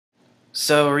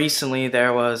So recently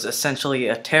there was essentially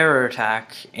a terror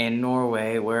attack in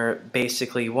Norway where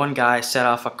basically one guy set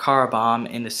off a car bomb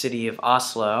in the city of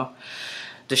Oslo.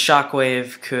 The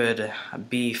shockwave could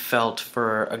be felt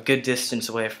for a good distance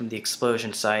away from the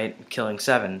explosion site, killing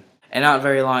 7. And not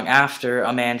very long after,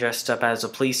 a man dressed up as a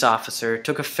police officer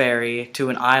took a ferry to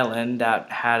an island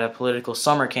that had a political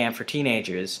summer camp for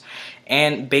teenagers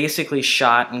and basically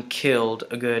shot and killed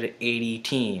a good 80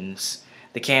 teens.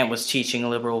 The camp was teaching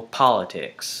liberal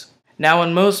politics. Now,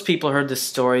 when most people heard this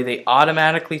story, they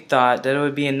automatically thought that it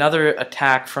would be another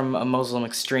attack from a Muslim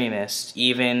extremist.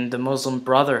 Even the Muslim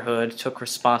Brotherhood took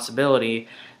responsibility,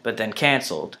 but then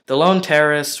cancelled. The lone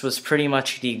terrorist was pretty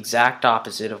much the exact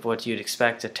opposite of what you'd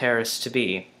expect a terrorist to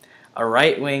be, a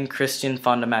right-wing Christian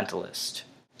fundamentalist.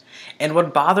 And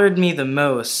what bothered me the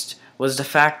most was the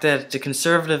fact that the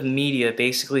conservative media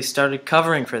basically started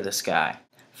covering for this guy.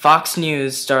 Fox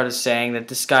News started saying that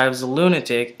this guy was a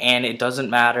lunatic, and it doesn't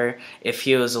matter if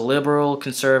he was a liberal,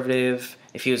 conservative,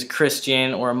 if he was a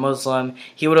Christian or a Muslim,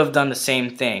 he would have done the same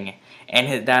thing,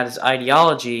 and that his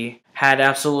ideology had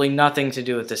absolutely nothing to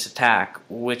do with this attack,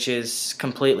 which is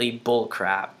completely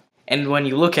bullcrap. And when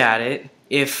you look at it,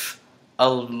 if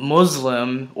a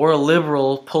Muslim or a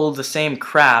liberal pulled the same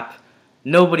crap,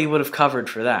 nobody would have covered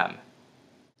for them.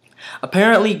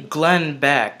 Apparently Glenn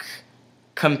Beck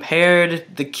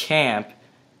compared the camp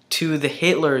to the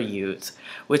Hitler Youth,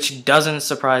 which doesn't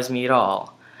surprise me at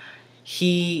all.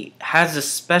 He has a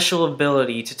special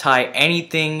ability to tie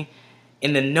anything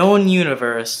in the known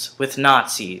universe with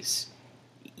Nazis.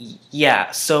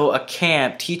 Yeah, so a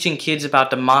camp teaching kids about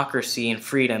democracy and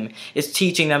freedom is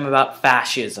teaching them about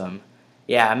fascism.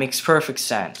 Yeah, it makes perfect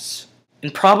sense.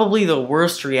 And probably the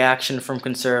worst reaction from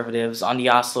conservatives on the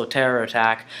Oslo terror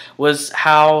attack was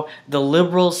how the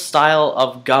liberal style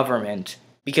of government,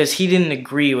 because he didn't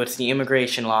agree with the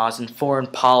immigration laws and foreign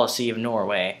policy of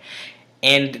Norway,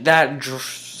 and that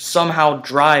somehow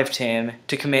drove him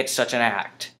to commit such an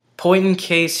act. Point in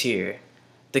case here,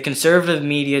 the conservative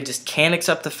media just can't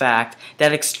accept the fact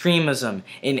that extremism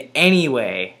in any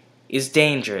way is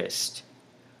dangerous.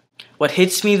 What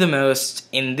hits me the most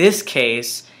in this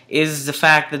case is the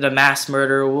fact that a mass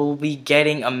murderer will be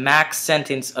getting a max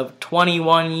sentence of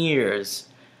 21 years.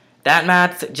 That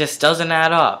math just doesn't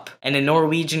add up, and the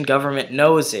Norwegian government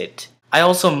knows it. I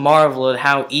also marvel at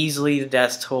how easily the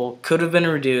death toll could have been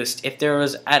reduced if there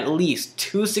was at least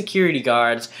 2 security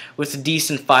guards with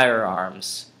decent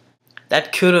firearms.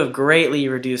 That could have greatly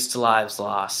reduced the lives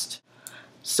lost.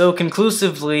 So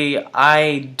conclusively,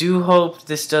 I do hope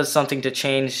this does something to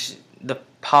change the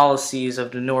policies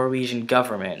of the Norwegian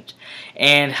government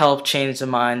and help change the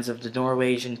minds of the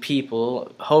Norwegian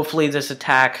people. Hopefully this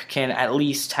attack can at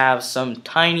least have some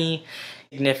tiny,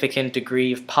 significant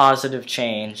degree of positive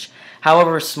change.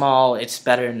 However small, it's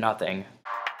better than nothing.